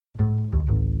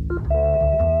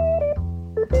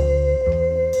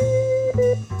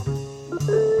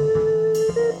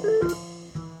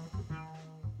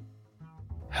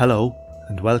Hello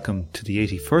and welcome to the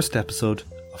 81st episode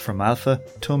of From Alpha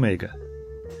to Omega.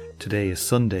 Today is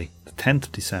Sunday, the 10th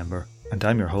of December, and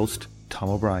I'm your host, Tom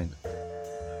O'Brien.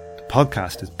 The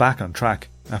podcast is back on track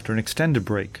after an extended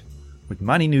break, with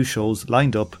many new shows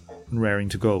lined up and raring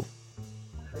to go.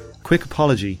 Quick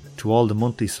apology to all the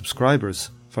monthly subscribers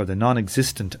for the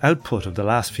non-existent output of the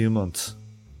last few months.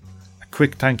 A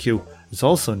quick thank you is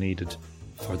also needed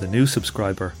for the new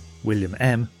subscriber, William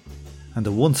M, and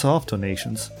the once-off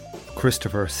donations of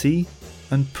Christopher C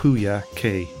and Puya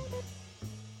K.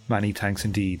 Many thanks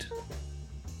indeed.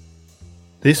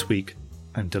 This week,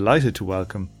 I'm delighted to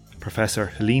welcome Professor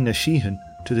Helena Sheehan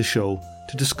to the show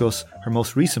to discuss her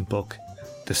most recent book,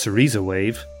 The Syriza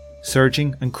Wave,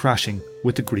 Surging and Crashing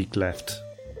with the Greek Left.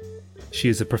 She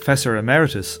is a Professor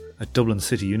Emeritus at Dublin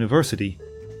City University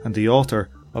and the author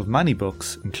of many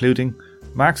books including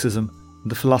Marxism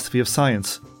and the Philosophy of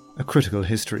Science, A Critical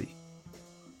History.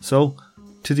 So,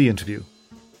 to the interview.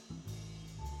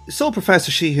 So, Professor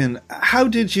Sheehan, how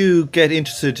did you get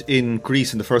interested in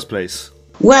Greece in the first place?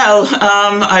 Well,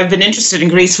 I've been interested in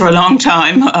Greece for a long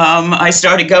time. I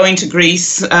started going to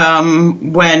Greece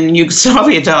when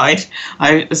Yugoslavia died.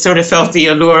 I sort of felt the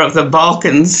allure of the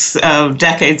Balkans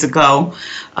decades ago,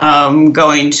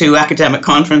 going to academic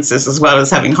conferences as well as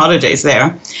having holidays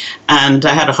there. And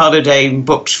I had a holiday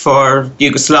booked for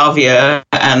Yugoslavia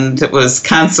and it was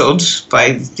cancelled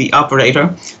by the operator.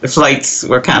 The flights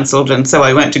were cancelled, and so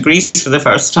I went to Greece for the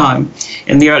first time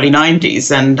in the early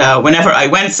 90s. And whenever I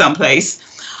went someplace,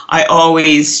 I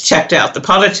always checked out the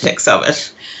politics of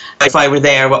it. If I were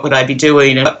there, what would I be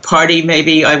doing? And what party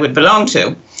maybe I would belong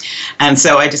to? And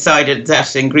so I decided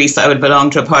that in Greece I would belong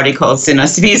to a party called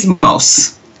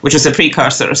Synaspismos, which is a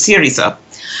precursor of Syriza.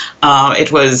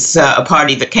 It was a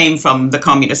party that came from the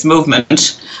communist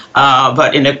movement,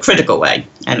 but in a critical way.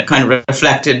 And it kind of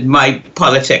reflected my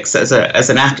politics as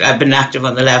an actor. I've been active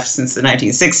on the left since the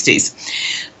 1960s.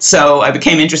 So I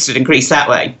became interested in Greece that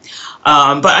way.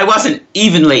 But I wasn't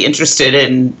evenly interested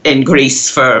in Greece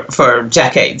for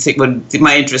decades.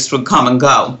 My interest would come and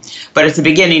go. But at the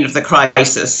beginning of the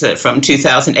crisis, from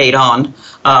 2008 on,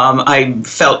 I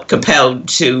felt compelled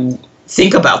to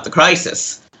think about the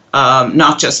crisis,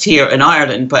 not just here in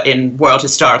Ireland, but in world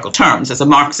historical terms. As a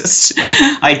Marxist,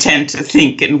 I tend to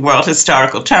think in world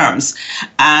historical terms.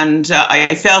 And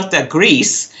I felt that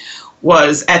Greece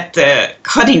was at the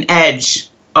cutting edge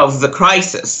of the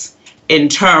crisis in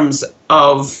terms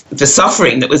of the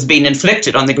suffering that was being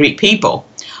inflicted on the Greek people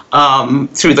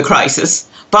through the crisis.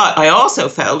 But I also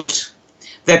felt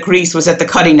that Greece was at the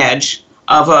cutting edge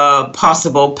of a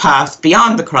possible path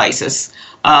beyond the crisis,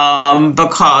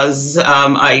 because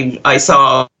I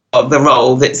saw the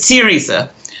role that Syriza,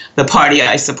 the party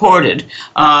I supported,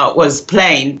 was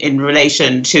playing in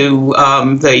relation to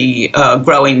the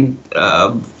growing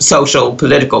social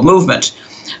political movement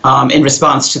in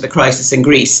response to the crisis in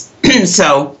Greece.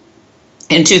 So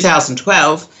in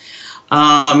 2012,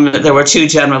 there were two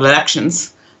general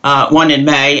elections, one in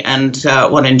May and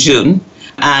one in June.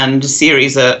 And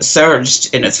Syriza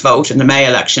surged in its vote in the May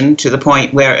election to the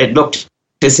point where it looked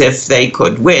as if they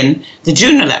could win the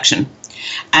June election.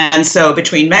 And so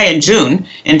between May and June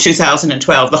in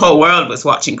 2012, the whole world was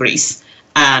watching Greece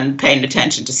and paying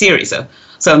attention to Syriza.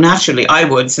 So naturally, I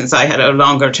would, since I had a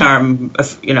longer-term,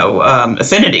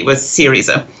 affinity with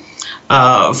Syriza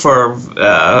for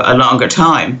a longer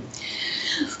time.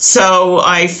 So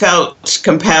I felt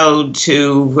compelled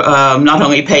to not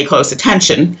only pay close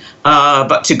attention,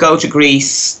 but to go to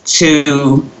Greece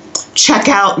to check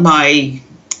out my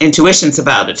intuitions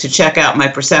about it, to check out my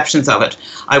perceptions of it.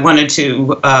 I wanted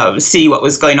to see what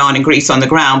was going on in Greece on the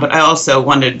ground, but I also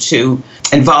wanted to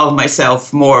involve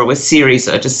myself more with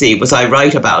Syriza to see was I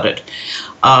right about it.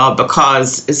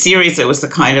 Because Syriza was the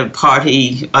kind of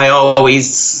party I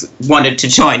always wanted to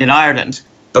join in Ireland,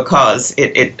 because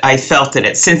I felt that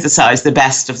it synthesized the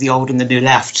best of the old and the new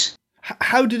left.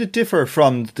 How did it differ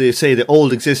from, the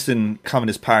old existing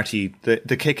Communist Party, the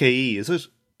KKE, is it?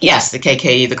 Yes, the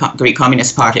KKE, the Greek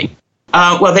Communist Party.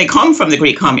 Well, they come from the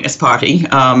Greek Communist Party.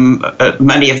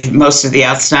 Most of the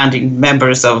outstanding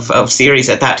members of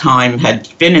Syriza at that time had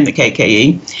been in the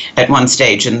KKE at one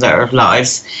stage in their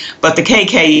lives. But the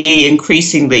KKE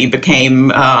increasingly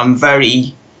became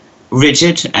very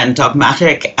rigid and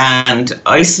dogmatic and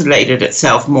isolated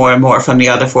itself more and more from the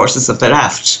other forces of the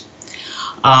left.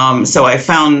 So I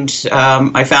found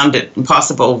it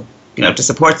impossible, to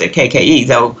support the KKE,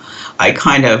 though I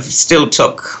kind of still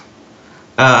took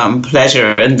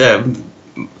pleasure in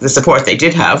the support they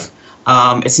did have.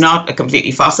 It's not a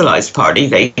completely fossilized party.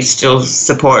 They still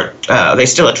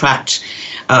attract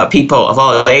people of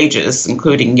all ages,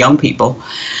 including young people.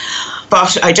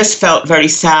 But I just felt very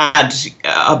sad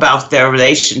about their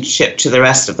relationship to the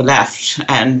rest of the left.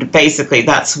 And basically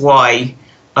that's why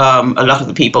a lot of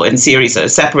the people in Syriza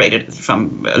separated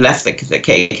from left the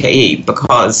KKE,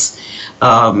 because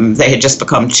they had just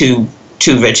become too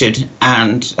rigid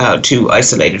and too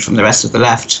isolated from the rest of the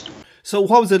left. So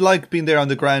what was it like being there on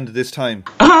the ground at this time?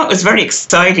 It was very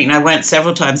exciting. I went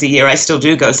several times a year. I still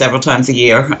do go several times a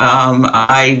year.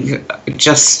 I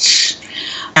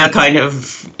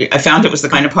found it was the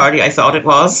kind of party I thought it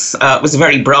was. It was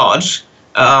very broad.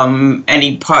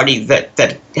 Any party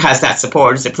that has that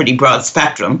support is a pretty broad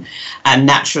spectrum. And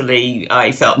naturally,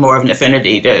 I felt more of an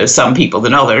affinity to some people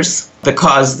than others,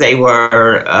 because they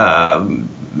were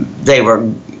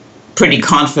pretty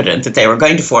confident that they were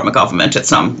going to form a government at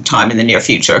some time in the near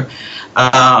future.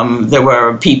 There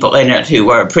were people in it who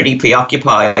were pretty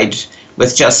preoccupied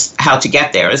with just how to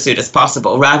get there as soon as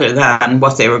possible, rather than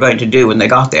what they were going to do when they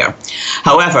got there.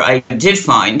 However, I did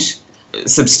find a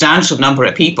substantial number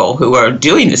of people who were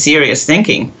doing the serious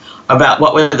thinking about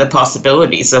what were the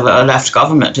possibilities of a left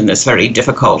government in this very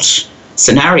difficult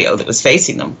scenario that was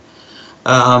facing them.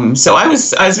 So I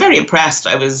was very impressed.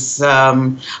 I was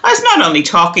not only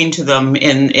talking to them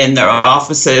in their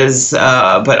offices,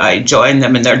 but I joined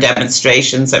them in their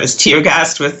demonstrations. I was tear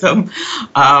gassed with them.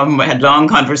 I had long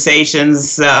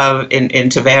conversations in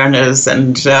tavernas,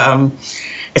 and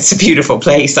it's a beautiful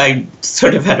place. I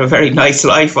sort of had a very nice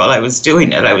life while I was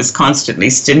doing it. I was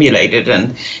constantly stimulated,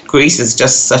 and Greece is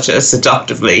just such a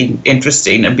seductively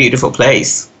interesting and beautiful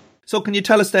place. So can you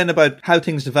tell us then about how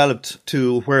things developed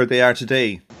to where they are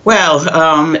today? Well,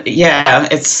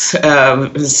 it's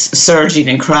surging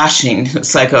and crashing.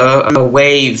 It's like a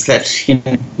wave that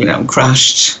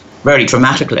crashed very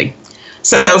dramatically.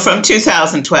 So from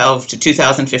 2012 to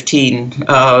 2015,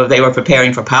 they were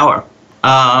preparing for power.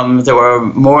 There were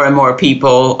more and more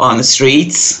people on the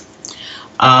streets.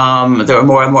 There were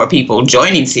more and more people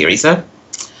joining Syriza.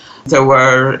 There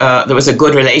was a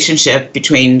good relationship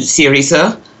between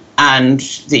Syriza and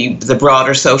the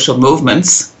broader social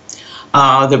movements.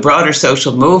 The broader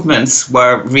social movements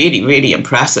were really, really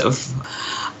impressive.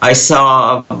 I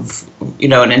saw,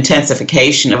 an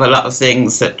intensification of a lot of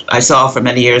things that I saw for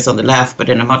many years on the left, but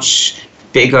in a much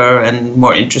bigger and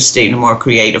more interesting and more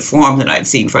creative form than I'd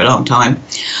seen for a long time.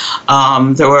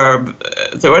 There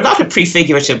were a lot of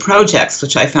prefigurative projects,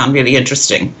 which I found really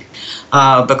interesting.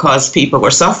 Because people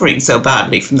were suffering so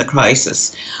badly from the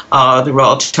crisis. There were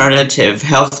alternative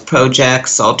health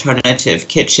projects, alternative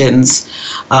kitchens,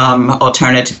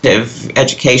 alternative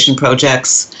education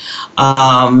projects.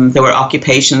 There were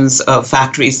occupations of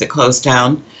factories that closed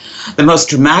down. The most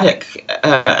dramatic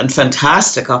and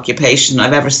fantastic occupation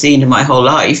I've ever seen in my whole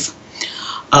life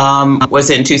was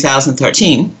in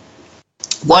 2013.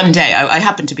 One day, I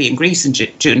happened to be in Greece in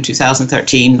June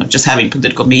 2013, just having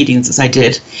political meetings as I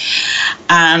did.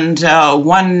 And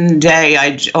one day,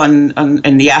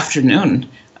 in the afternoon,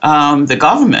 the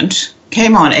government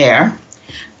came on air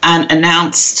and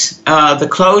announced the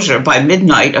closure by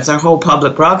midnight of their whole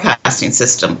public broadcasting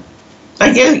system.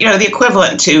 Like, the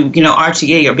equivalent to,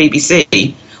 RTE or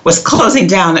BBC was closing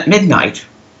down at midnight.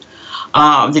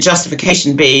 The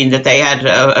justification being that they had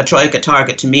a troika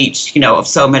target to meet, of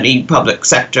so many public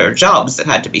sector jobs that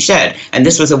had to be shed. And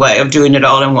this was a way of doing it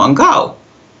all in one go.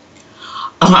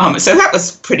 So that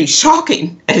was pretty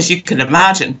shocking, as you can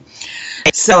imagine.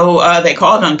 So they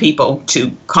called on people to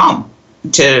come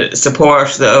to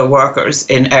support the workers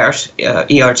in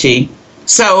ERT.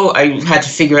 So I had to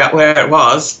figure out where it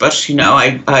was, but,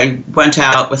 I went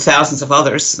out with thousands of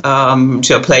others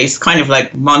to a place kind of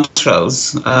like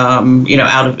Montrose,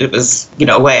 it was,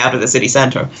 way out of the city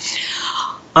centre.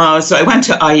 So I went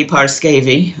to IE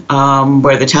Paraskevi,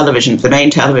 where the main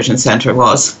television centre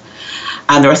was.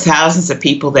 And there were thousands of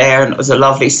people there, and it was a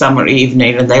lovely summer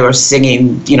evening, and they were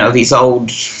singing, these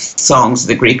old songs,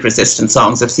 the Greek resistance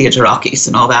songs of Theodorakis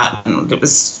and all that, and it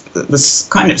was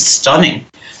kind of stunning.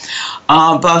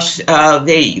 But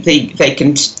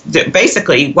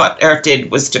basically what ERT did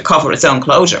was to cover its own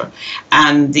closure,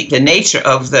 and the nature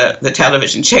of the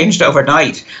television changed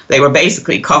overnight. They were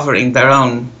basically covering their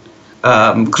own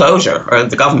closure, or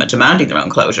the government demanding their own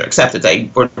closure, except that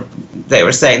they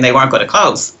were saying they weren't going to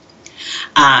close.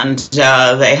 And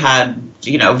they had,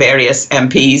 various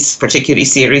MPs, particularly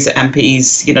Syriza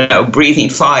MPs, breathing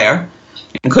fire,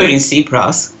 including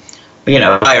Tsipras,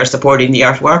 fire supporting the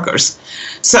ERT workers.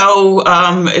 So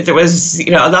there was,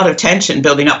 a lot of tension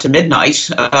building up to midnight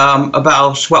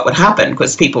about what would happen,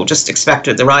 because people just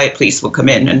expected the riot police would come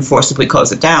in and forcibly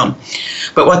close it down.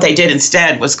 But what they did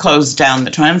instead was close down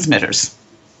the transmitters,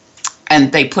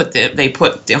 and they put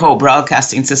the whole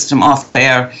broadcasting system off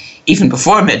air even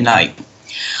before midnight.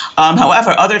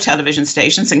 However, other television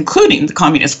stations, including the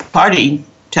Communist Party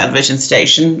television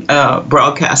station,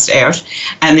 broadcast ERT,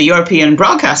 and the European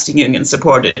Broadcasting Union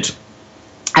supported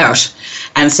ERT,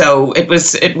 and so it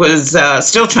was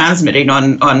still transmitting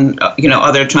on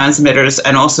other transmitters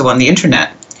and also on the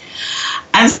internet,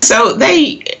 and so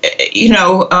they,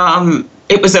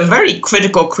 it was a very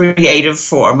critical, creative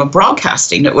form of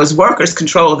broadcasting. It was workers'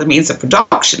 control of the means of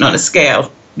production on a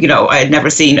scale I had never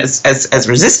seen as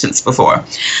resistance before,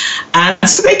 and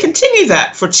so they continued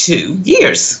that for 2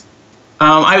 years.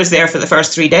 I was there for the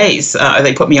first 3 days.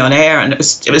 They put me on air, and it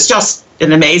was just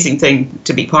an amazing thing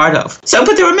to be part of. So,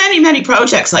 but there were many, many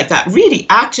projects like that, really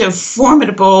active,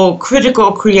 formidable,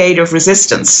 critical, creative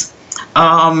resistance.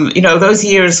 Those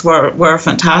years were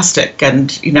fantastic,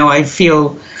 and, I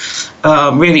feel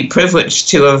really privileged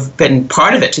to have been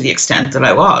part of it to the extent that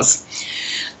I was.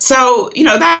 So,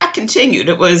 that continued.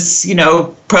 It was,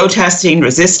 protesting,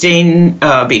 resisting,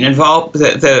 being involved,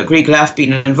 the Greek left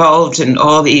being involved in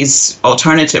all these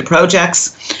alternative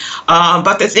projects.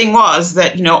 But the thing was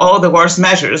that, all the worst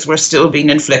measures were still being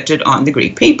inflicted on the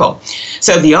Greek people.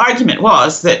 So the argument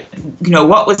was that,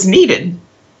 what was needed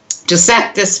to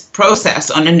set this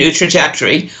process on a new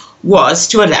trajectory was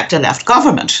to elect a left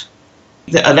government.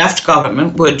 A left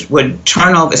government would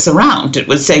turn all this around. It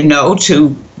would say no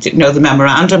to the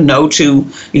memorandum, no to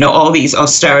all these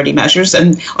austerity measures.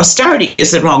 And austerity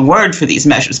is the wrong word for these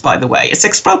measures, by the way. It's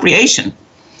expropriation.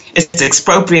 It's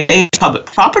expropriation of public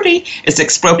property. It's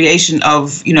expropriation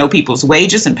of people's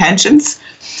wages and pensions.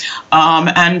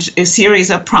 And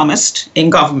Syriza promised in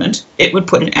government it would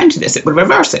put an end to this. It would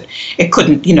reverse it. It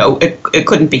couldn't it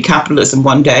couldn't be capitalism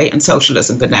one day and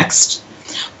socialism the next.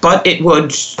 But it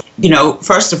would,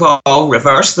 first of all,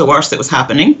 reverse the worst that was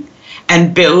happening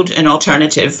and build an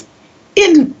alternative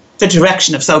in the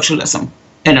direction of socialism,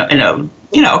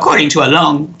 according to a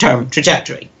long-term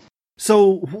trajectory.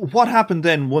 So what happened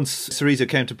then once Syriza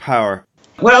came to power?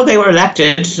 Well, they were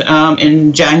elected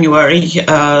in January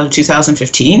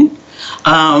 2015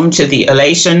 to the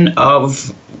elation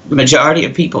of the majority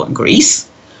of people in Greece,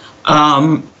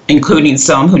 including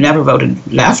some who never voted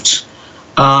left.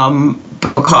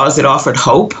 Because it offered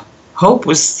hope. Hope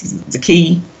was the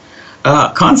key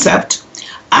concept.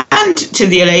 And to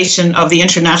the elation of the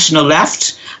international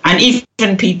left, and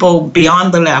even people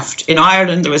beyond the left. In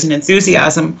Ireland, there was an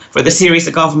enthusiasm for the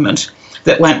Syriza government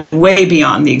that went way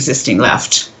beyond the existing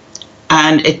left.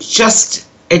 And it just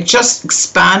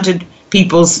expanded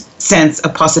people's sense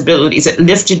of possibilities. It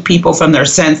lifted people from their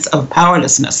sense of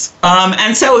powerlessness.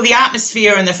 And so the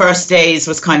atmosphere in the first days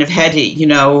was kind of heady,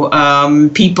 there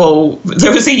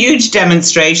was a huge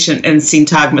demonstration in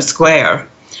Syntagma Square,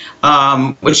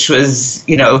 which was,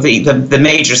 the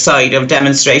major site of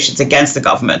demonstrations against the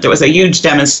government. There was a huge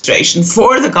demonstration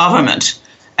for the government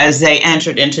as they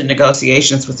entered into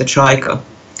negotiations with the Troika.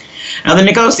 Now and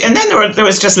then there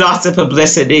was just lots of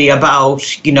publicity about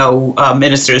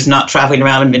ministers not traveling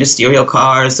around in ministerial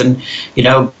cars and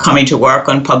coming to work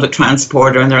on public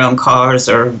transport or in their own cars,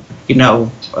 or in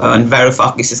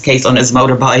Varoufakis' case on his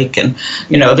motorbike, and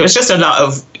there was just a lot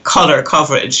of colour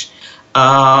coverage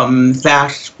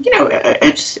that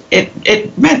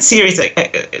it meant Syriza.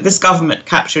 This government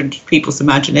captured people's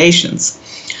imaginations.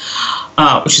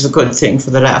 Which is a good thing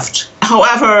for the left.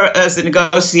 However, as the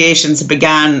negotiations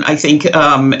began, I think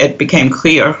it became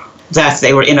clear that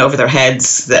they were in over their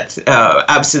heads, that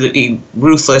absolutely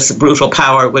ruthless, brutal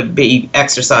power would be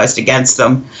exercised against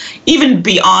them, even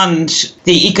beyond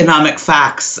the economic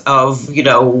facts of,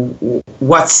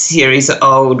 what Syriza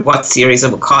owed, what Syriza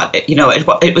would cost.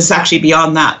 It was actually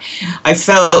beyond that. I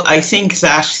think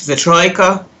that the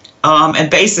Troika and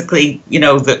basically,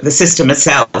 the system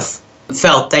itself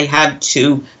felt they had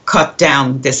to cut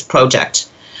down this project.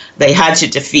 They had to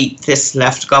defeat this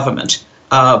left government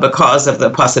because of the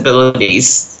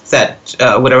possibilities that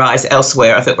would arise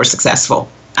elsewhere if it were successful.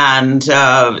 And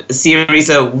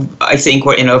Syriza, I think,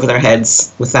 were in over their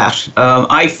heads with that.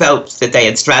 I felt that they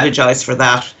had strategized for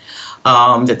that,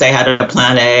 that they had a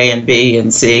plan A and B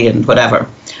and C and whatever,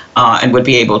 and would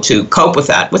be able to cope with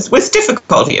that, with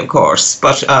difficulty, of course,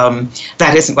 but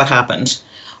that isn't what happened.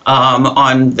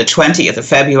 On the 20th of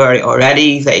February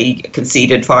already, they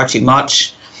conceded far too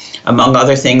much. Among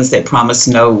other things, they promised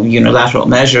no unilateral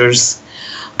measures.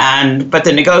 But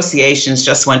the negotiations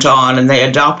just went on, and they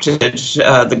adopted,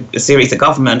 the Syriza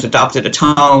government adopted a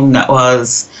tone that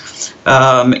was,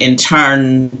 in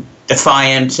turn,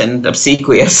 defiant and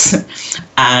obsequious.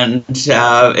 And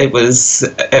it was...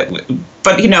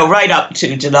 But, right up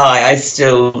to July, I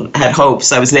still had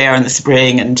hopes. I was there in the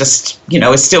spring and just,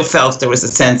 I still felt there was a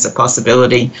sense of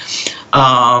possibility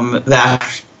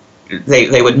that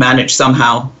they would manage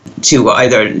somehow to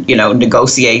either,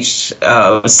 negotiate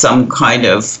some kind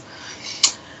of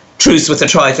truce with the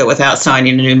Troika without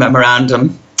signing a new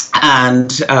memorandum.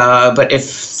 And but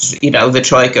if the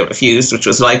Troika refused, which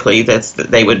was likely, that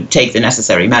they would take the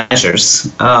necessary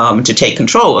measures to take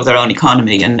control of their own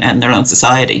economy and their own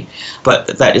society.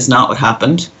 But that is not what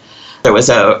happened. There was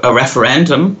a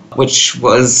referendum, which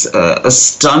was a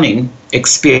stunning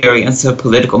experience of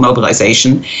political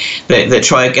mobilization. The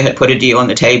Troika had put a deal on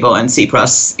the table, and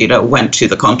Tsipras, went to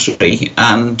the country,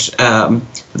 and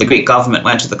the Greek government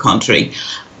went to the country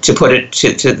to put it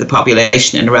to the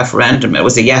population in a referendum. It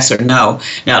was a yes or no.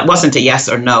 Now, it wasn't a yes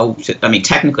or no.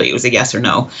 Technically, it was a yes or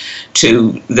no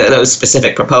to those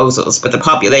specific proposals, but the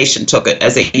population took it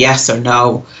as a yes or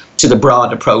no to the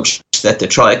broad approach that the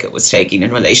Troika was taking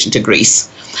in relation to Greece.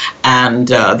 And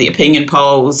the opinion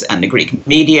polls and the Greek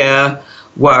media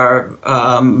were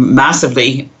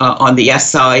massively on the yes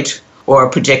side, or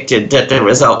predicted that the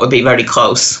result would be very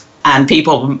close. And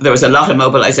there was a lot of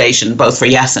mobilization, both for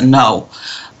yes and no.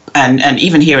 And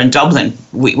even here in Dublin,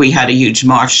 we had a huge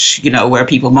march, where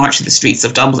people marched to the streets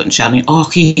of Dublin shouting,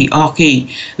 "Ochi, Ochi,"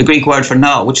 the Greek word for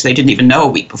no, which they didn't even know a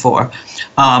week before.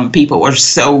 People were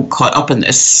so caught up in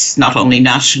this, not only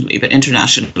nationally, but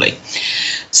internationally.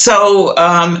 So,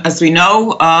 as we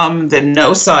know, the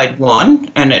no side won,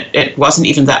 and it wasn't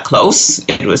even that close.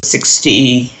 It was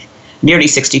nearly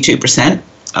 62%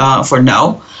 for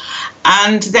no.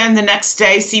 And then the next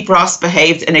day, Tsipras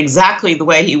behaved in exactly the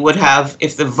way he would have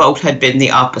if the vote had been the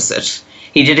opposite.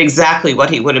 He did exactly what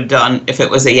he would have done if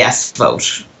it was a yes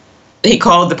vote. He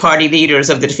called the party leaders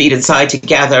of the defeated side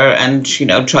together and,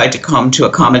 tried to come to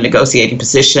a common negotiating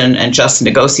position, and just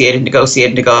negotiated.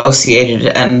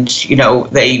 And,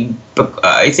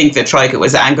 I think the Troika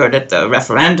was angered at the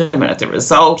referendum and at the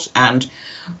result, and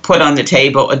put on the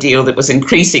table a deal that was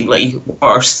increasingly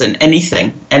worse than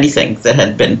anything that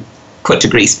had been put to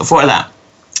Greece before that.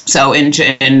 So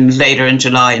later in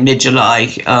July, mid-July,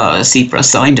 Tsipras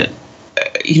signed it.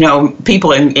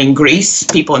 People in Greece,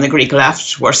 people in the Greek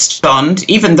left were stunned,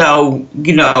 even though,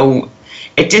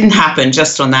 it didn't happen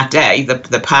just on that day.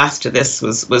 The path to this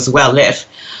was well lit,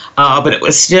 but it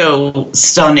was still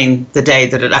stunning the day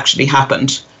that it actually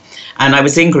happened. And I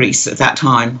was in Greece at that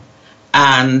time,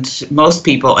 and most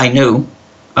people I knew,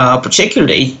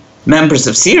 particularly members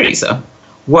of Syriza,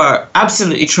 were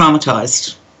absolutely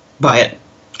traumatized by it.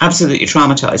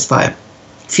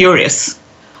 Furious,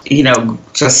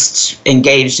 just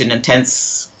engaged in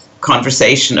intense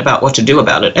conversation about what to do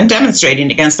about it, and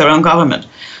demonstrating against their own government.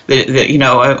 On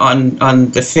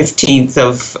the 15th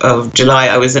of July,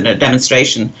 I was in a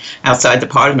demonstration outside the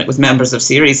Parliament with members of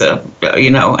Syriza,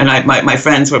 and my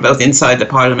friends were both inside the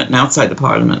Parliament and outside the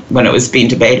Parliament when it was being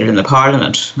debated in the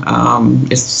Parliament.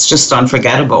 It's just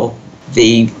unforgettable,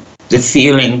 the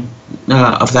feeling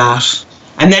of that.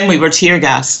 And then we were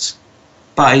tear-gassed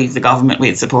by the government we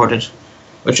had supported,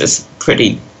 which was a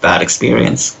pretty bad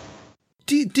experience.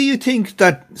 Do you think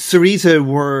that Syriza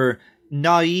were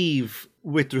naive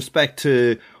with respect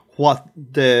to what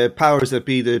the powers that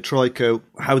be, the Troika,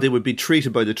 how they would be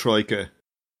treated by the Troika?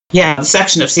 Yeah, the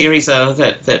section of Syriza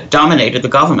that dominated the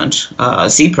government,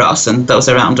 Tsipras and those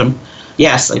around him,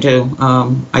 yes, I do.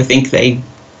 I think they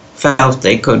felt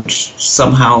they could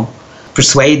somehow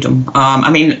persuade them.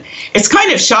 It's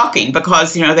kind of shocking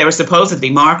because, they were supposedly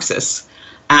Marxists,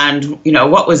 and,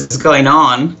 what was going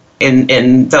on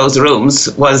in those rooms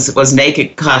was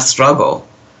naked class struggle.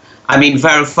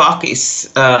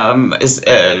 Varoufakis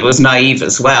was naive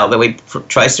as well, though he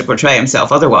tries to portray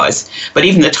himself otherwise. But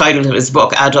even the title of his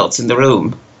book, Adults in the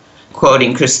Room,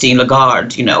 quoting Christine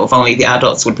Lagarde, if only the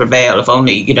adults would prevail, if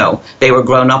only, they were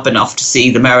grown up enough to see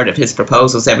the merit of his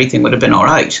proposals, everything would have been all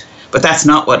right. But that's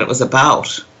not what it was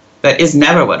about. That is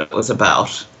never what it was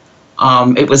about.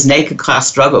 It was naked class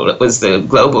struggle. It was the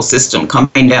global system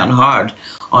coming down hard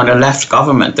on a left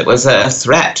government that was a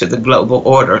threat to the global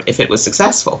order if it was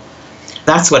successful.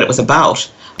 That's what it was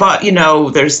about. But,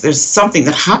 there's something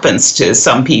that happens to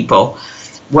some people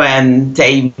when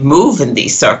they move in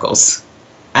these circles.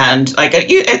 And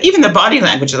even the body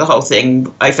language of the whole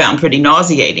thing, I found pretty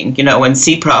nauseating. When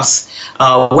Tsipras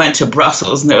went to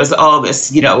Brussels and there was all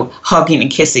this, hugging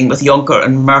and kissing with Juncker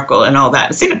and Merkel and all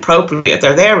that. It's inappropriate.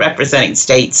 They're there representing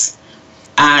states.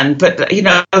 But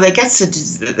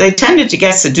they tended to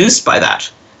get seduced by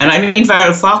that. And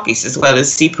Varoufakis as well as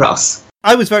Tsipras.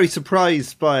 I was very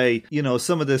surprised by,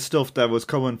 some of the stuff that was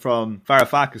coming from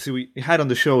Varoufakis, who we had on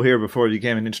the show here before he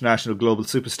became an international global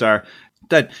superstar,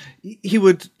 that he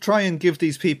would try and give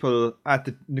these people at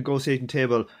the negotiating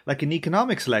table like an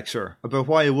economics lecture about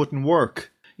why it wouldn't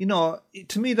work. To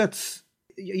me,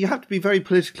 you have to be very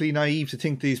politically naive to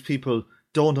think these people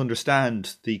don't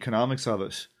understand the economics of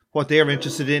it. What they're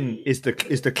interested in is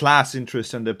the class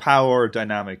interest and the power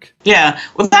dynamic. Yeah,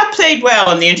 well, that played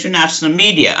well in the international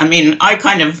media. I mean, I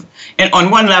kind of,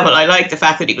 on one level, I like the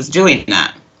fact that he was doing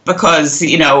that because,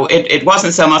 it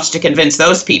wasn't so much to convince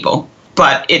those people,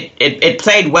 but it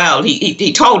played well.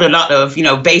 He told a lot of,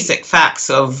 basic facts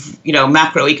of,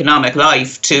 macroeconomic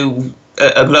life to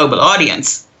a global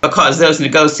audience because those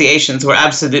negotiations were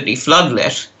absolutely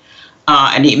floodlit.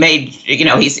 And he made,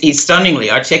 he's stunningly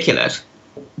articulate.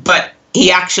 But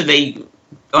he actually,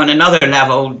 on another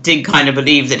level, did kind of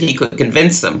believe that he could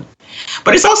convince them.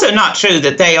 But it's also not true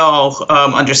that they all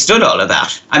understood all of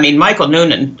that. I mean, Michael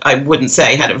Noonan, I wouldn't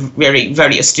say, had a very,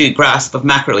 very astute grasp of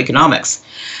macroeconomics.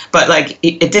 But,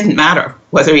 it didn't matter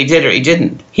whether he did or he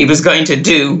didn't. He was going to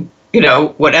do,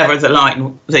 whatever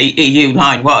the EU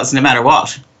line was, no matter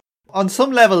what. On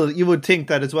some level, you would think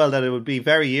that as well, that it would be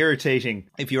very irritating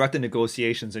if you're at the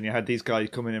negotiations and you had these guys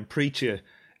come in and preach you.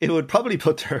 It would probably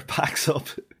put their backs up.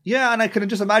 Yeah, and I can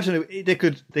just imagine they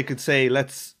could say,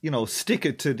 let's, stick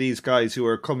it to these guys who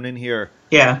are coming in here.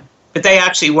 Yeah, but they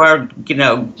actually were,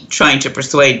 trying to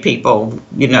persuade people,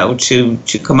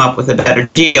 to come up with a better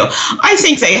deal. I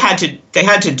think they had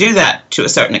to do that to a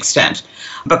certain extent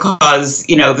because,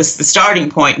 the starting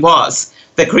point was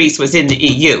that Greece was in the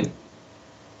EU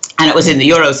and it was in the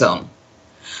Eurozone.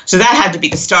 So that had to be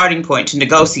the starting point to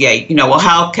negotiate,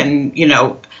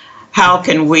 how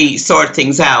can we sort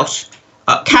things out?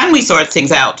 Can we sort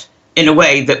things out in a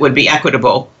way that would be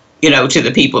equitable, to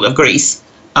the people of Greece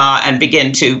and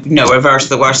begin to, reverse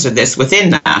the worst of this within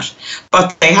that?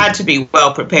 But they had to be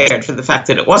well prepared for the fact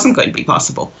that it wasn't going to be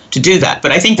possible to do that.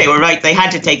 But I think they were right. They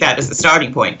had to take that as the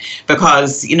starting point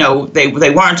because,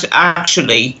 they weren't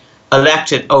actually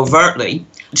elected overtly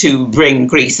to bring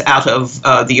Greece out of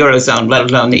the Eurozone, let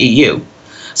alone the EU.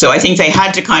 So I think they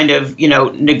had to kind of,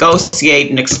 negotiate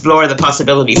and explore the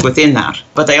possibilities within that.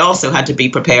 But they also had to be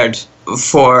prepared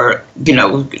for,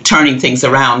 turning things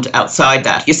around outside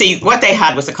that. You see, what they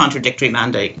had was a contradictory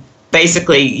mandate.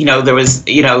 Basically, there was,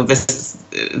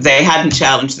 they hadn't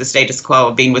challenged the status quo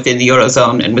of being within the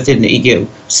Eurozone and within the EU.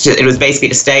 It was basically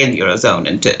to stay in the Eurozone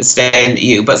and to stay in the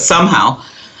EU, but somehow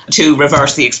to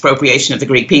reverse the expropriation of the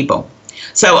Greek people.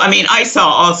 So, I mean, I saw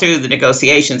all through the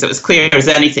negotiations, it was clear as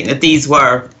anything that these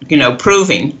were,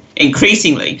 proving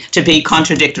increasingly to be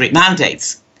contradictory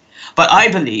mandates. But I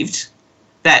believed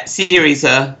that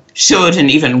Syriza should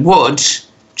and even would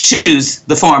choose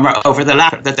the former over the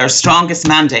latter, that their strongest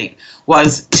mandate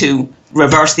was to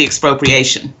reverse the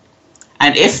expropriation.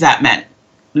 And if that meant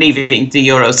leaving the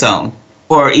Eurozone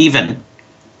or even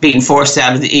being forced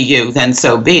out of the EU, then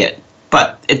so be it.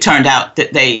 But it turned out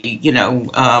that they,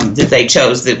 that they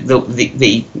chose the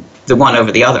one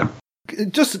over the other.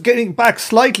 Just getting back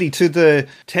slightly to the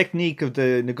technique of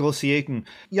the negotiating,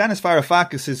 Yanis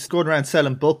Varoufakis is going around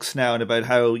selling books now and about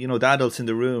how, the adults in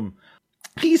the room.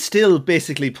 He's still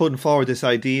basically putting forward this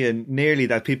idea nearly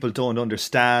that people don't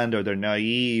understand or they're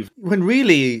naive. When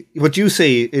really what you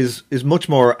say is much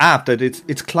more apt, that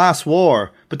it's class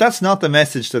war. But that's not the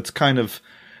message that's kind of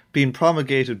being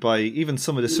promulgated by even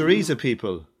some of the Syriza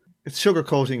people. It's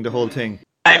sugarcoating the whole thing.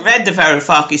 I read the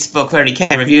Varoufakis book where he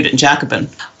reviewed it in Jacobin.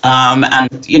 And,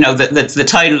 the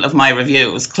title of my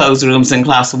review was Closed Rooms and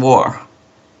Class War.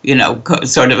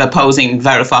 Sort of opposing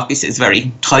Varoufakis'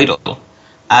 very title,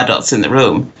 Adults in the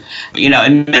Room.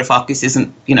 And Varoufakis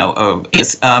isn't,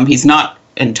 he's not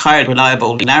entirely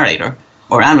reliable narrator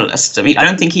or analyst. I mean, I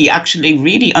don't think he actually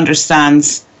really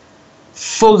understands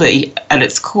fully at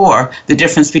its core the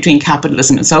difference between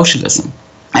capitalism and socialism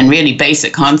and really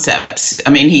basic concepts. I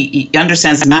mean, he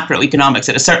understands macroeconomics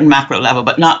at a certain macro level,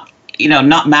 but not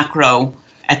macro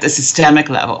at the systemic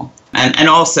level. And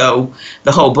also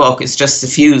the whole book is just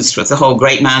suffused with the whole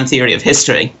great man theory of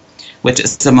history, which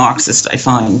is a Marxist I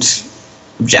find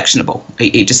objectionable.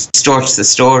 He distorts the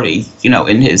story,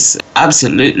 in his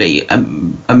absolutely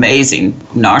amazing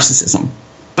narcissism.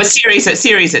 But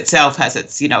Syriza itself has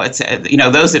its,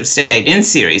 those that have stayed in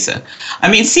Syriza.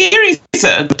 I mean, Syriza,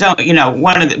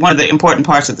 one of the important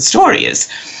parts of the story is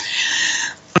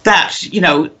that,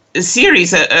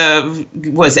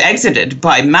 Syriza was exited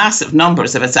by massive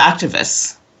numbers of its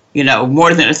activists,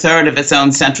 more than a third of its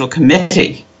own central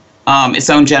committee, its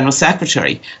own general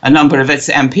secretary, a number of its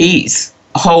MPs,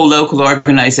 whole local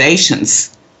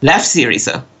organizations left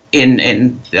Syriza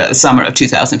in the summer of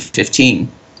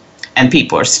 2015. And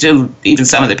people are still, even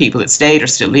some of the people that stayed are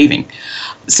still leaving.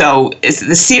 So the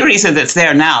Syriza that's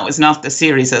there now is not the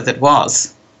Syriza that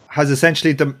was. Has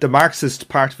essentially the Marxist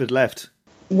part of it left?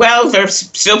 Well, there's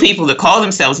still people that call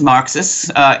themselves Marxists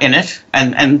in it,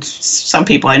 and some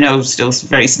people I know still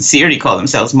very sincerely call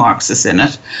themselves Marxists in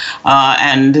it,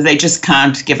 and they just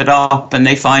can't give it up, and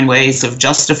they find ways of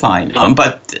justifying it.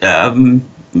 But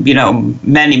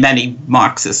many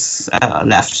Marxists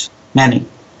left. Many.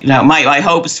 My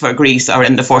hopes for Greece are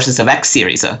in the forces of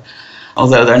ex-Syriza,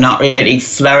 although they're not really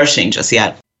flourishing just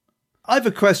yet. I have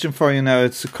a question for you now.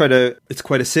 It's quite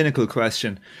a cynical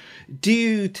question. Do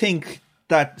you think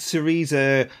that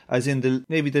Syriza, as in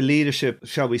maybe the leadership,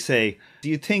 shall we say, do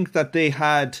you think that they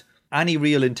had any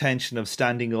real intention of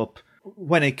standing up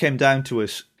when it came down to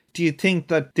it? Do you think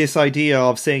that this idea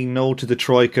of saying no to the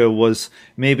Troika was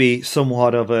maybe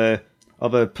somewhat of a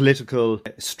political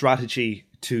strategy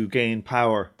to gain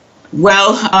power?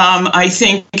 Well, I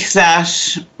think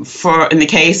that in the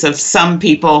case of some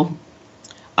people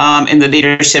in the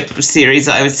leadership of Syriza,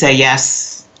 I would say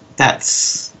yes,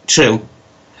 that's true.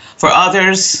 For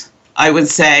others, I would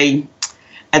say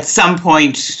at some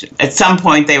point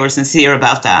they were sincere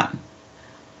about that,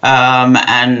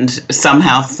 and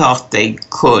somehow thought they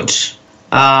could.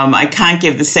 I can't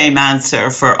give the same answer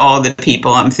for all the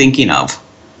people I'm thinking of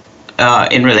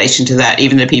in relation to that,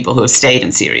 even the people who have stayed in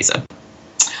Syriza.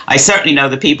 I certainly know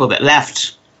the people that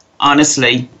left,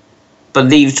 honestly,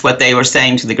 believed what they were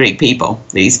saying to the Greek people.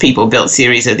 These people built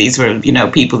Syriza. These were,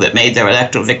 people that made their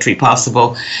electoral victory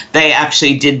possible. They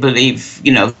actually did believe,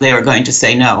 they were going to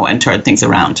say no and turn things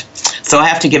around. So I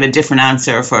have to give a different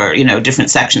answer for,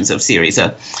 different sections of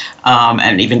Syriza,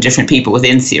 and even different people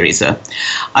within Syriza.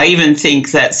 I even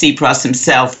think that Tsipras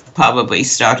himself probably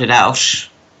started out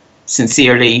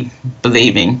sincerely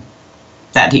believing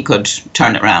that he could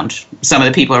turn it around. Some of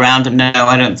the people around him, no,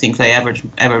 I don't think they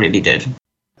ever really did.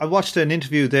 I watched an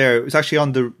interview there. It was actually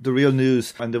on the Real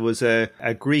News, and there was a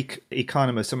Greek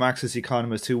economist, a Marxist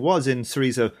economist, who was in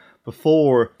Syriza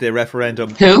before the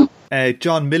referendum. Who?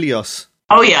 John Milios.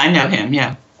 Oh, yeah, I know him,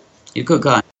 yeah. He's a good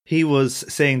guy. He was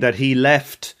saying that he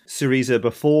left Syriza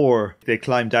before they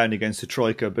climbed down against the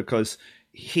Troika because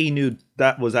he knew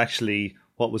that was actually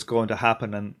what was going to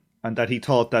happen, and that he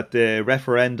thought that the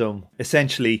referendum,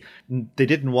 essentially, they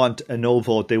didn't want a no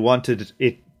vote. They wanted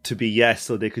it to be yes,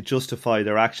 so they could justify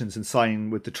their actions and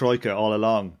sign with the Troika all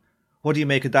along. What do you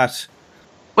make of that?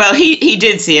 Well, he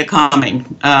did see it coming.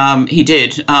 He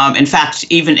did. In fact,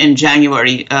 even in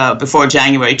January, before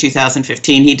January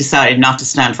 2015, he decided not to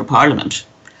stand for Parliament.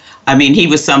 I mean, he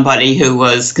was somebody who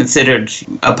was considered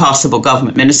a possible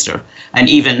government minister. And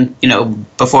even,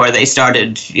 before they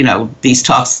started, these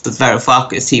talks with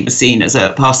Varoufakis, he was seen as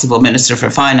a possible minister for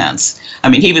finance. I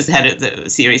mean, he was the head of the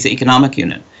Syriza Economic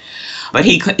Unit. But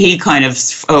he kind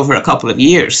of, over a couple of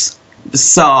years,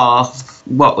 saw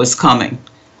what was coming.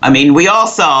 I mean, we all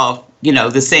saw,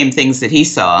 the same things that he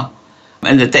saw,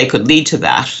 and that they could lead to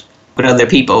that. But other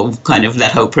people kind of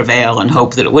let hope prevail and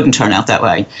hope that it wouldn't turn out that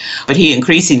way. But he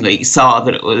increasingly saw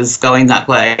that it was going that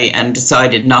way and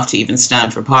decided not to even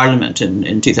stand for Parliament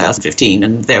in 2015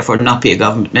 and therefore not be a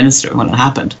government minister when it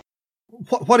happened.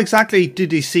 What exactly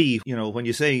did he see, when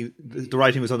you say the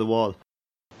writing was on the wall?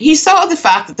 He saw the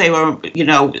fact that they were,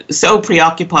 so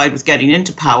preoccupied with getting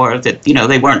into power that,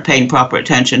 they weren't paying proper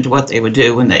attention to what they would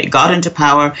do when they got into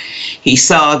power. He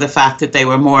saw the fact that they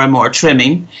were more and more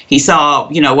trimming. He saw,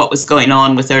 what was going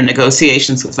on with their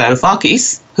negotiations with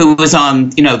Varoufakis, who was on,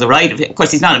 the right of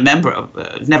course, he's not a member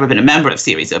of, never been a member of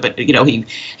Syriza, but,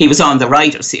 he was on the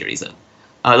right of Syriza.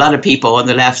 A lot of people on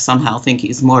the left somehow think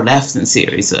he's more left than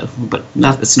Syriza, but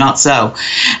it's not so.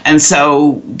 And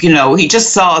so, he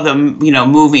just saw them,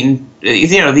 moving,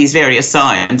 these various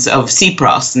signs of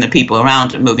Tsipras and the people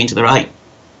around him moving to the right.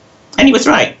 And he was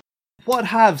right. What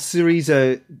have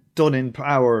Syriza done in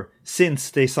power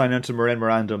since they signed onto the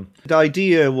memorandum? The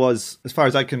idea was, as far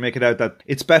as I can make it out, that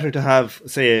it's better to have,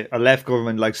 say, a left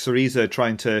government like Syriza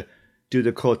trying to do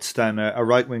the cuts than a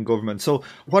right-wing government. So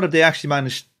what have they actually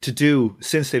managed to do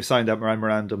since they've signed that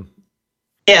memorandum?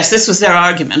 Yes, this was their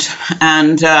argument.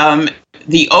 And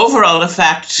the overall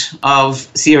effect of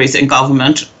Syriza in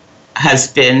government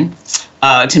has been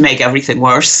to make everything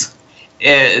worse.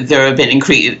 There have been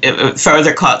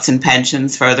further cuts in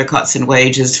pensions, further cuts in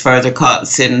wages, further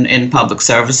cuts in public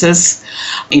services,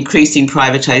 increasing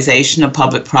privatization of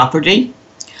public property.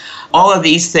 All of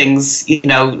these things,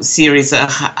 Syriza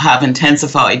have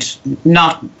intensified.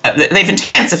 They've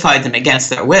intensified them against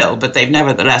their will, but they've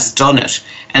nevertheless done it.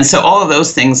 And so all of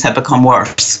those things have become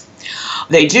worse.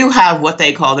 They do have what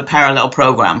they call the parallel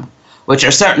program, which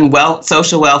are certain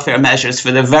social welfare measures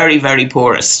for the very, very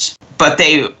poorest. But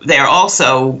they're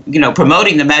also,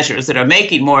 promoting the measures that are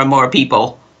making more and more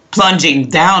people plunging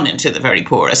down into the very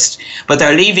poorest. But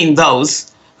they're leaving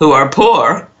those who are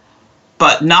poor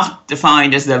but not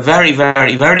defined as the very,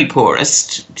 very, very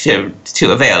poorest to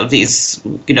avail these,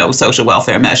 social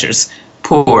welfare measures,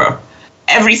 poorer.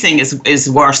 Everything is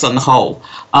worse on the whole.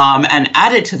 And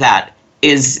added to that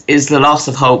is the loss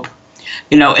of hope.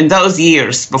 In those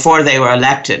years before they were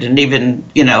elected, and even,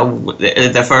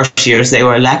 the first years they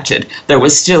were elected, there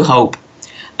was still hope.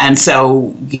 And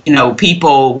so,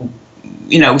 people,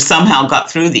 somehow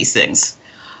got through these things.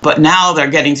 But now they're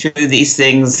getting through these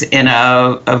things in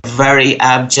a very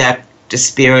abject,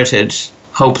 dispirited,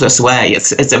 hopeless way.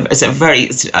 It's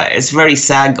very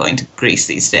sad going to Greece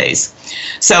these days.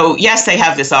 So yes, they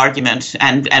have this argument,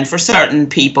 and for certain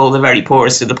people, the very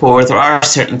poorest of the poor, there are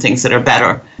certain things that are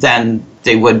better than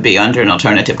they would be under an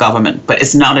alternative government. But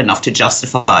it's not enough to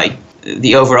justify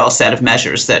the overall set of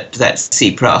measures that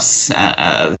Tsipras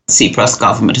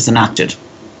government has enacted.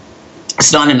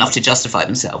 It's not enough to justify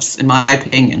themselves, in my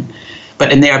opinion.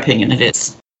 But in their opinion, it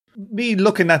is. Me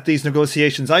looking at these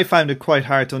negotiations, I found it quite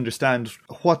hard to understand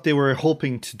what they were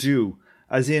hoping to do.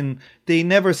 As in, they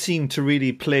never seemed to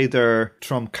really play their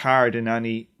trump card in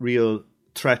any real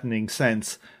threatening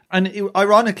sense. And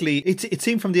ironically, it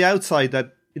seemed from the outside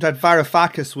that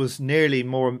Varoufakis was nearly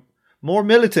more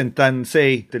militant than,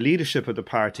 say, the leadership of the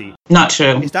party. Not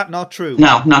true. Is that not true?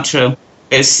 No, not true.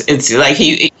 It's like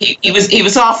he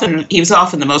was often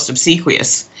the most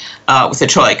obsequious with the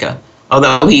Troika,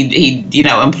 although he'd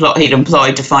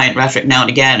employed defiant rhetoric now and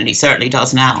again, and he certainly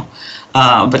does now.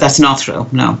 But that's not true.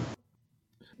 No.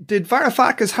 Did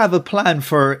Varoufakis have a plan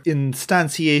for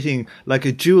instantiating like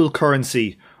a dual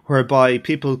currency, whereby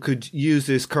people could use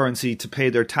this currency to pay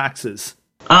their taxes?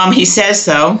 He says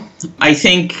so. I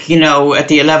think at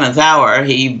the 11th hour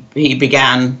he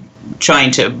began trying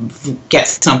to get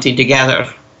something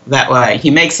together that way.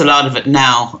 He makes a lot of it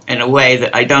now in a way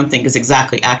that I don't think is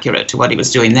exactly accurate to what he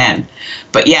was doing then.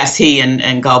 But yes, he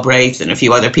and Galbraith and a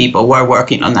few other people were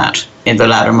working on that in the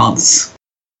latter months.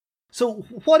 So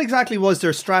what exactly was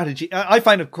their strategy? I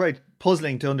find it quite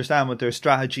puzzling to understand what their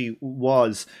strategy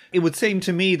was. It would seem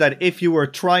to me that if you were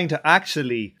trying to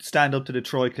actually stand up to the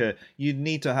Troika, you'd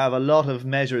need to have a lot of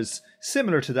measures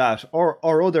similar to that,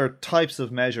 or other types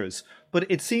of measures. But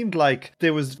it seemed like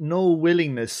there was no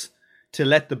willingness to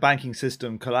let the banking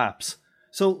system collapse.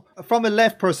 So from a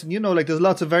left person, there's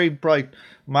lots of very bright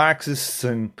Marxists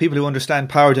and people who understand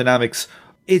power dynamics.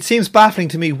 It seems baffling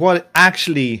to me what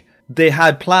actually they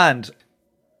had planned.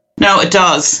 No, it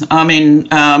does. I mean,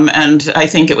 and I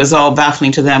think it was all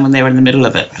baffling to them when they were in the middle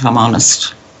of it, if I'm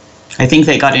honest. I think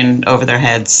they got in over their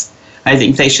heads. I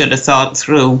think they should have thought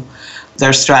through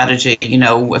their strategy.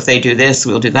 If they do this,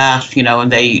 we'll do that,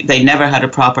 and they never had a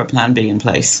proper plan B in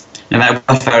place, no matter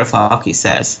what Varoufakis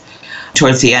says.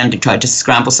 Towards the end, they tried to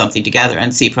scramble something together,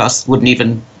 and Tsipras wouldn't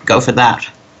even go for that.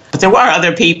 But there were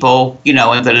other people, in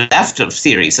the left of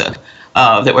Syriza,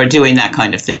 that were doing that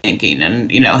kind of thinking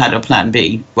and, had a plan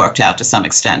B worked out to some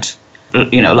extent.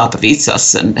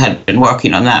 Lapavitsas and had been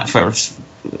working on that for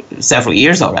several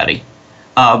years already.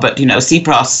 But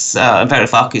Tsipras,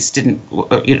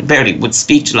 Varoufakis barely would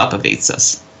speak to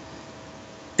Lapavitsas.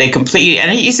 They completely,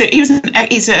 and he's an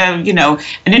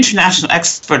international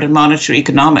expert in monetary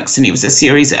economics, and he was a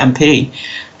Syriza MP,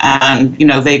 and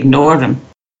they ignored him.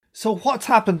 So what's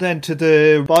happened then to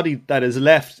the body that has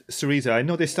left Syriza? I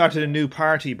know they started a new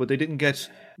party, but they didn't get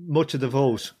much of the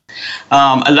vote.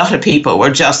 A lot of people were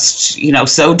just,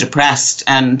 so depressed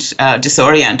and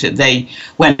disoriented. They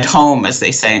went home, as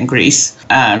they say in Greece,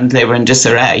 and they were in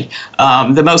disarray.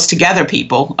 The most together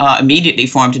people immediately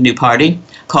formed a new party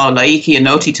called Laiki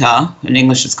Enotita. In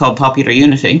English, it's called Popular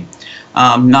Unity.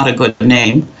 Not a good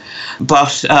name.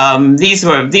 But these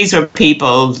were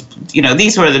people,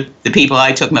 these were the people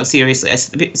I took most seriously.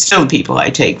 Still the people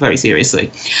I take very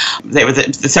seriously. They were the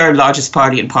third largest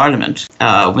party in Parliament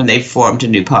when they formed a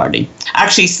new party.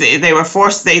 Actually, they were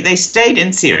forced. They stayed in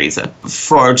Syriza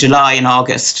for July and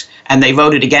August, and they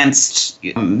voted against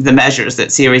the measures that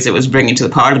Syriza was bringing to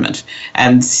the Parliament.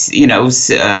 And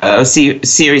Syriza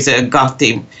got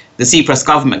the Tsipras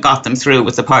government got them through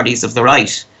with the parties of the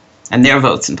right and their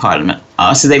votes in Parliament.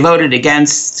 So they voted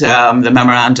against the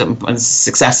memorandum and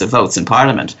successive votes in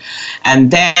Parliament.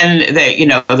 And then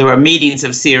there were meetings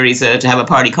of Syriza to have a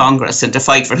party congress and to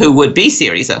fight for who would be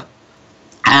Syriza.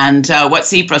 And what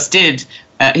Tsipras did,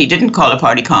 he didn't call a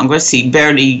party congress. He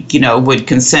barely, would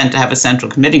consent to have a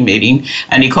central committee meeting,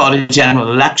 and he called a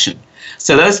general election.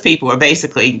 So those people were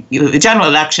basically, the general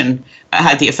election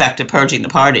had the effect of purging the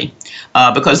party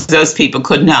because those people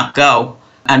could not go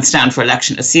and stand for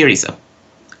election as Syriza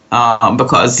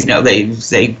because,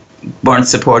 they weren't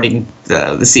supporting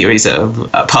the series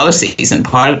of policies and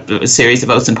a series of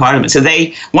votes in Parliament. So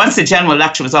once the general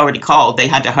election was already called, they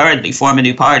had to hurriedly form a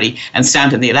new party and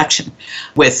stand in the election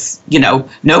with,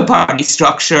 no party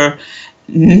structure,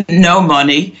 no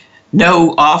money,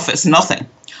 no office, nothing.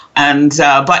 And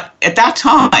but at that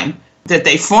time that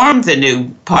they formed the new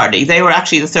party, they were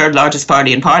actually the third largest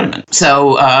party in Parliament.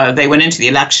 So they went into the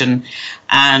election,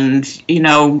 and,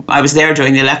 I was there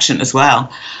during the election as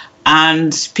well.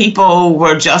 And people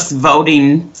were just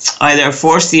voting either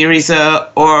for Syriza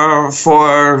or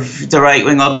for the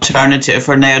right-wing alternative,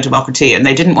 for Nea Dimokratia, and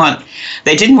they didn't want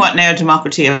Nea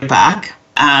Dimokratia back.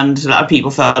 And a lot of people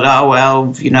felt, Tsipras,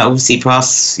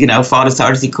 fought as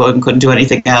hard as he could and couldn't do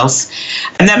anything else.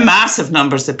 And then massive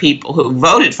numbers of people who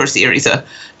voted for Syriza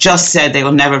just said they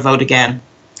will never vote again.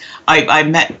 I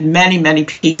met many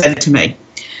people said to me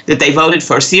that they voted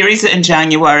for Syriza in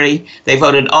January, they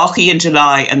voted Ochi in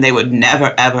July, and they would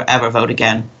never, ever, ever vote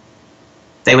again.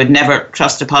 They would never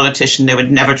trust a politician. They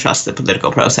would never trust the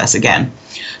political process again.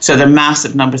 So there are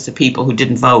massive numbers of people who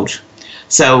didn't vote.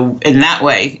 So in that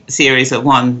way, Syriza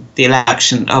won the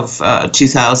election of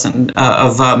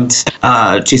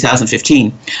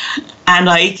 2015. And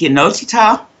Nóta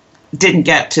Tá didn't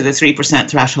get to the 3%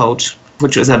 threshold,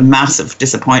 which was a massive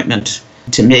disappointment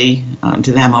to me,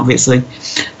 to them, obviously.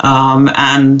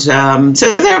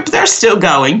 So they're still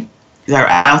going. They're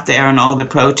out there in all the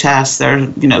protests. They're,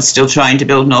 still trying to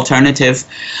build an alternative.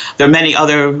 There are many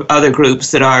other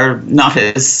groups that are not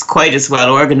quite as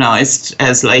well organized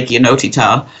as Nóta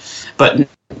Tá, but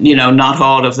not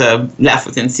all of the left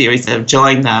within Syriza have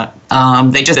joined that.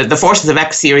 The forces of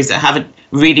ex-Syriza haven't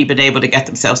really been able to get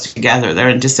themselves together. They're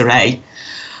in disarray.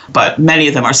 But many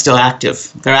of them are still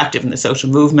active. They're active in the social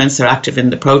movements. They're active in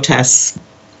the protests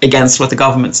against what the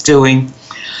government's doing,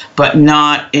 but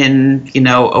not in,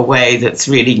 a way that's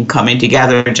really coming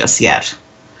together just yet.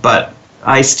 But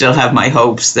I still have my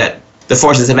hopes that the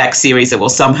forces of ex-Syriza will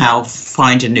somehow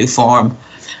find a new form.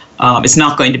 It's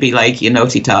not going to be like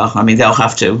Nóta Tá. I mean, they'll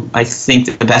have to. I think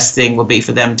that the best thing will be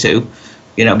for them to,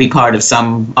 be part of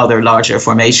some other larger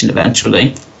formation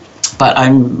eventually. But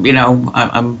I'm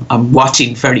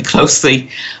watching very closely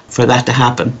for that to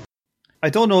happen. I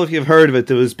don't know if you've heard of it.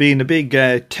 There was been a big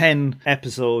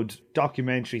 10-episode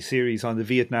documentary series on the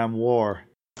Vietnam War.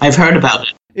 I've heard about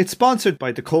it. It's sponsored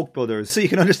by the Koch brothers, so you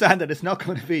can understand that it's not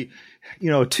going to be,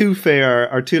 too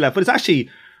fair or too left, but it's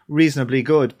actually reasonably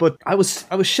good. But I was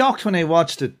shocked when I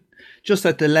watched it, just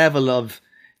at the level of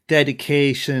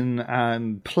dedication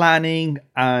and planning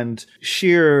and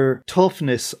sheer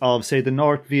toughness of, say, the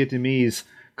North Vietnamese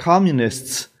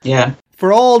communists. Yeah.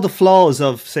 For all the flaws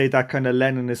of, say, that kind of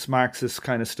Leninist, Marxist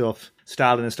kind of stuff,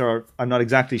 Stalinist, or I'm not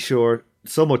exactly sure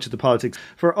so much of the politics,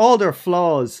 for all their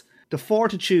flaws, the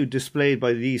fortitude displayed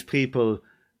by these people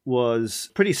was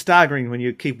pretty staggering when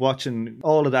you keep watching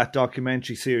all of that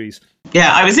documentary series.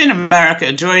 Yeah, I was in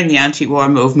America during the anti-war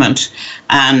movement,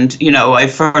 and, I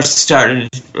first started,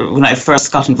 when I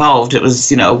first got involved, it was,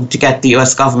 to get the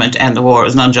US government to end the war. It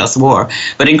was an unjust war.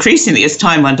 But increasingly, as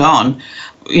time went on,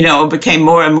 it became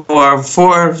more and more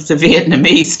for the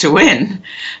Vietnamese to win,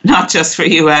 not just for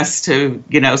US to,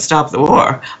 stop the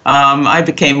war. I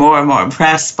became more and more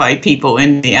impressed by people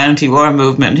in the anti-war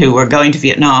movement who were going to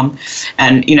Vietnam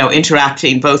and,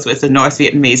 interacting both with the North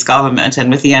Vietnamese government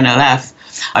and with the NLF.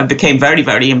 I became very,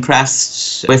 very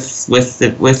impressed with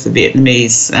the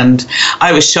Vietnamese, and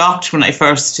I was shocked when I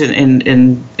first in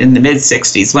the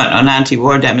mid-60s went on an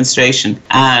anti-war demonstration,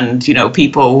 and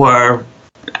people were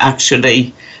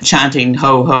actually chanting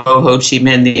 "Ho Ho Ho Chi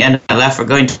Minh," the NLF are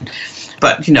going to.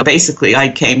 But basically, I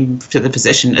came to the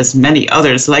position, as many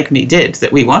others like me did,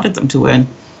 that we wanted them to win,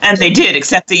 and they did,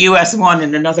 except the US won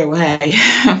in another way.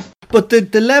 But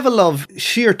the level of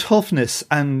sheer toughness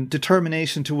and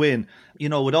determination to win,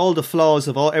 with all the flaws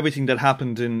of everything that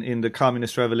happened in the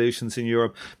communist revolutions in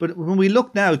Europe. But when we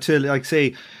look now to,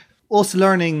 say, us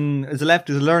learning, as a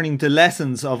leftist, learning the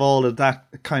lessons of all of that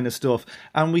kind of stuff,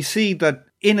 and we see that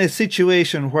in a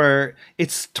situation where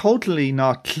it's totally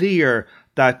not clear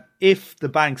that if the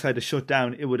banks had to shut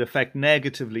down, it would affect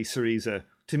negatively Syriza.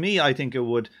 To me, I think it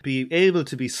would be able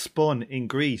to be spun in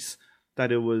Greece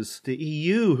that it was the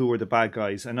EU who were the bad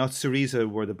guys and not Syriza who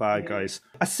were the bad guys.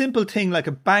 A simple thing like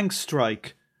a bank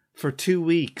strike for 2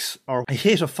 weeks or a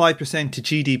hit of 5% to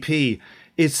GDP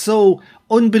is so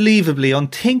unbelievably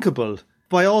unthinkable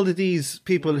by all of these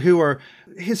people who are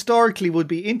historically would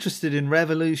be interested in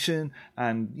revolution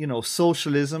and,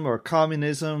 socialism or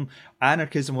communism,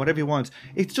 anarchism, whatever you want.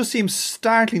 It just seems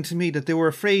startling to me that they were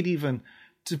afraid even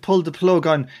to pull the plug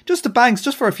on just the banks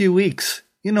just for a few weeks.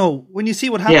 When you see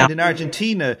what happened in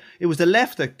Argentina, it was the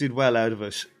left that did well out of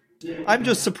it. I'm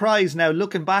just surprised now,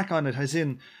 looking back on it, as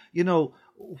in,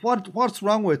 what's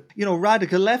wrong with,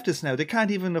 radical leftists now? They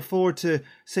can't even afford to,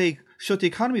 say, shut the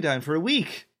economy down for a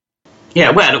week.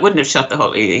 Yeah, well, it wouldn't have shut the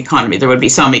whole economy. There would be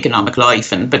some economic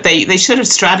life, but they should have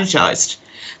strategized.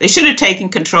 They should have taken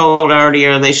control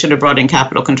earlier. They should have brought in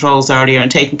capital controls earlier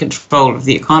and taken control of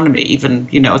the economy, even,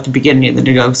 at the beginning of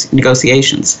the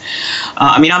negotiations.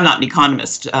 I'm not an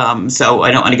economist, so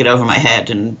I don't want to get over my head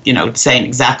and, saying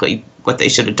exactly what they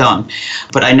should have done.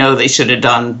 But I know they should have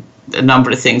done a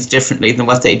number of things differently than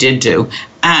what they did do.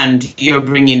 And you're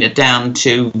bringing it down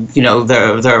to,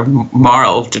 their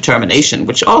moral determination,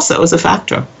 which also is a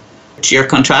factor. You're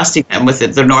contrasting them with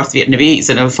the North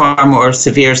Vietnamese in a far more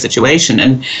severe situation,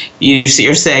 and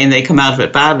you're saying they come out of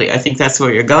it badly. I think that's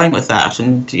where you're going with that,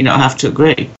 and I have to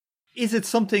agree. Is it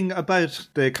something about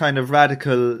the kind of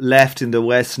radical left in the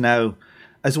West now,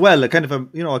 as well, a kind of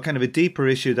a deeper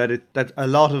issue that a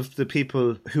lot of the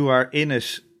people who are in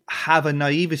it have a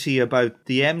naivety about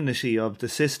the enmity of the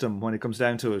system when it comes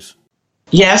down to it?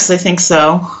 Yes, I think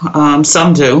so.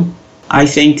 Some do. I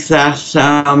think that.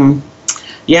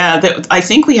 I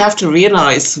think we have to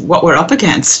realise what we're up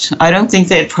against. I don't think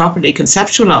they'd properly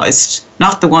conceptualised,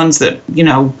 not the ones that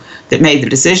made the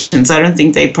decisions. I don't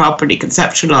think they properly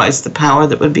conceptualised the power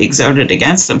that would be exerted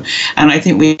against them. And I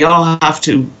think we all have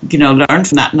to, learn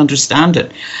from that and understand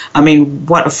it. I mean,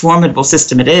 what a formidable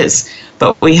system it is.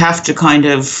 But we have to kind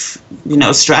of,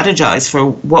 strategise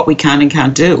for what we can and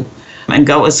can't do and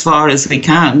go as far as we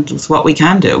can with what we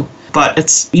can do. But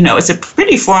it's a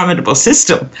pretty formidable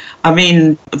system. I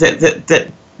mean,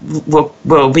 that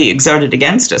will be exerted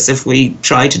against us if we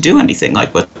try to do anything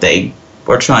like what they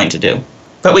were trying to do.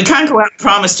 But we can't go out and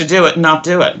promise to do it and not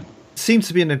do it. Seems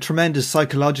to be in a tremendous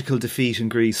psychological defeat in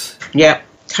Greece. Yeah,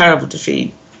 terrible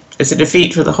defeat. It's a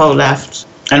defeat for the whole left.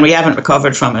 And we haven't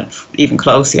recovered from it even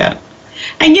close yet.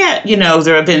 And yet,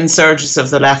 there have been surges of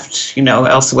the left,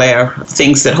 elsewhere,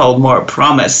 things that hold more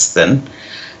promise than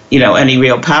any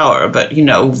real power. But,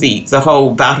 the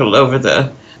whole battle over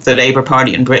the Labour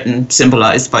Party in Britain,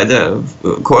 symbolised by the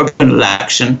Corbyn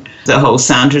election, the whole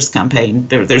Sanders campaign,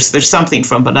 there's something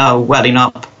from below welling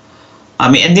up. I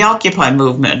mean, and the Occupy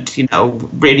movement,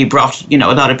 really brought, a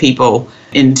lot of people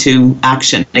into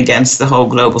action against the whole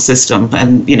global system.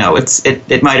 And,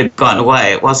 it might have gone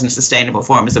away. It wasn't a sustainable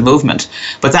form as a movement,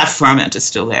 but that ferment is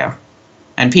still there.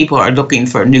 And people are looking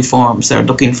for new forms. They're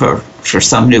looking for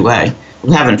some new way.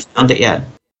 We haven't found it yet.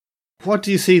 What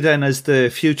do you see then as the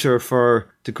future for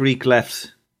the Greek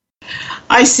left?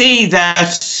 I see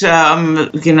that,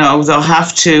 they'll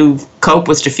have to cope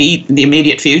with defeat in the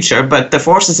immediate future, but the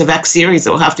forces of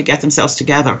ex-Syriza will have to get themselves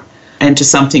together into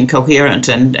something coherent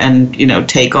and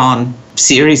take on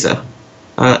Syriza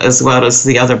as well as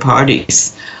the other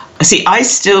parties. See, I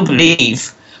still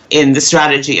believe in the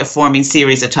strategy of forming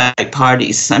Syriza-type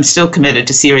parties. I'm still committed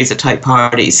to Syriza-type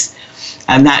parties.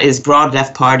 And that is broad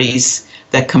left parties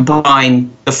that combine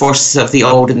the forces of the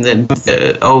old and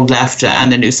the old left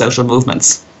and the new social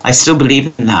movements. I still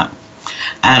believe in that.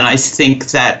 And I think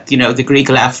that, the Greek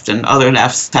left and other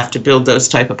lefts have to build those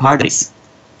type of parties.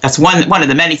 That's one of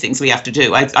the many things we have to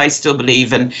do. I still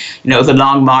believe in, the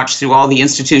long march through all the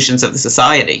institutions of the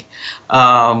society,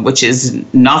 which is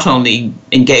not only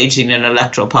engaging in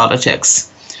electoral politics,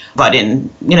 but in,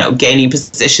 gaining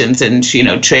positions in,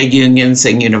 trade unions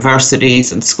and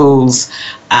universities and schools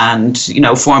and,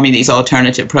 forming these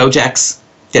alternative projects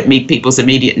that meet people's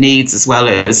immediate needs as well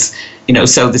as,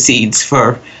 sow the seeds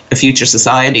for a future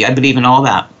society. I believe in all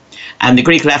that. And the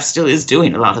Greek left still is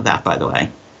doing a lot of that, by the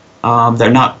way.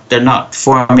 They're not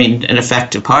forming an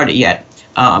effective party yet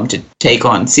to take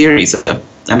on Syriza.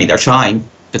 I mean, they're trying,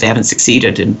 but they haven't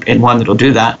succeeded in one that'll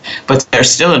do that. But they're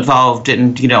still involved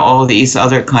in, all these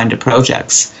other kind of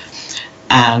projects.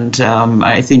 And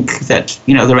I think that,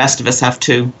 the rest of us have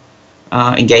to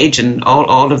engage in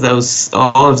all of those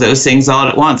things all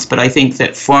at once. But I think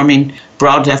that forming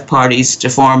broad left parties to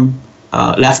form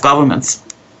left governments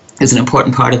is an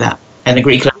important part of that. And the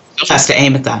Greek left has to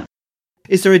aim at that.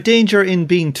 Is there a danger in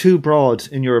being too broad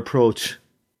in your approach?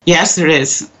 Yes, there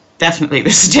is. Definitely.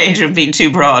 There's a danger of being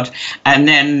too broad. And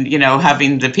then,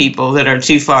 having the people that are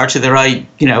too far to the right,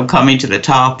 coming to the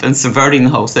top and subverting the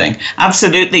whole thing.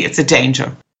 Absolutely, it's a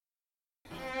danger.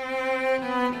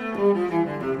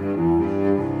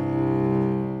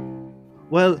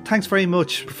 Well, thanks very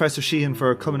much, Professor Sheehan,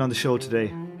 for coming on the show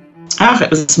today. It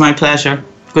was my pleasure.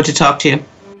 Good to talk to you.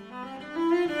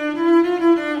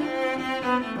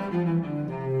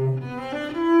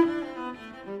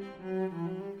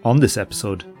 On this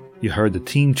episode, you heard the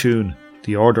theme tune,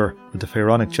 The Order of the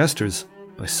Pharaonic Jesters,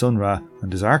 by Sun Ra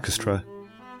and his orchestra.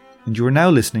 and you are now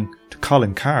listening to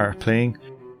Colin Carr playing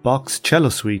Bach's Cello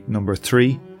Suite No.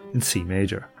 3 in C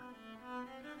major.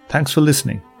 Thanks for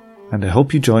listening, and I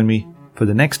hope you join me for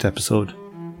the next episode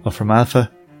of From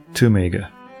Alpha to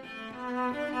Omega.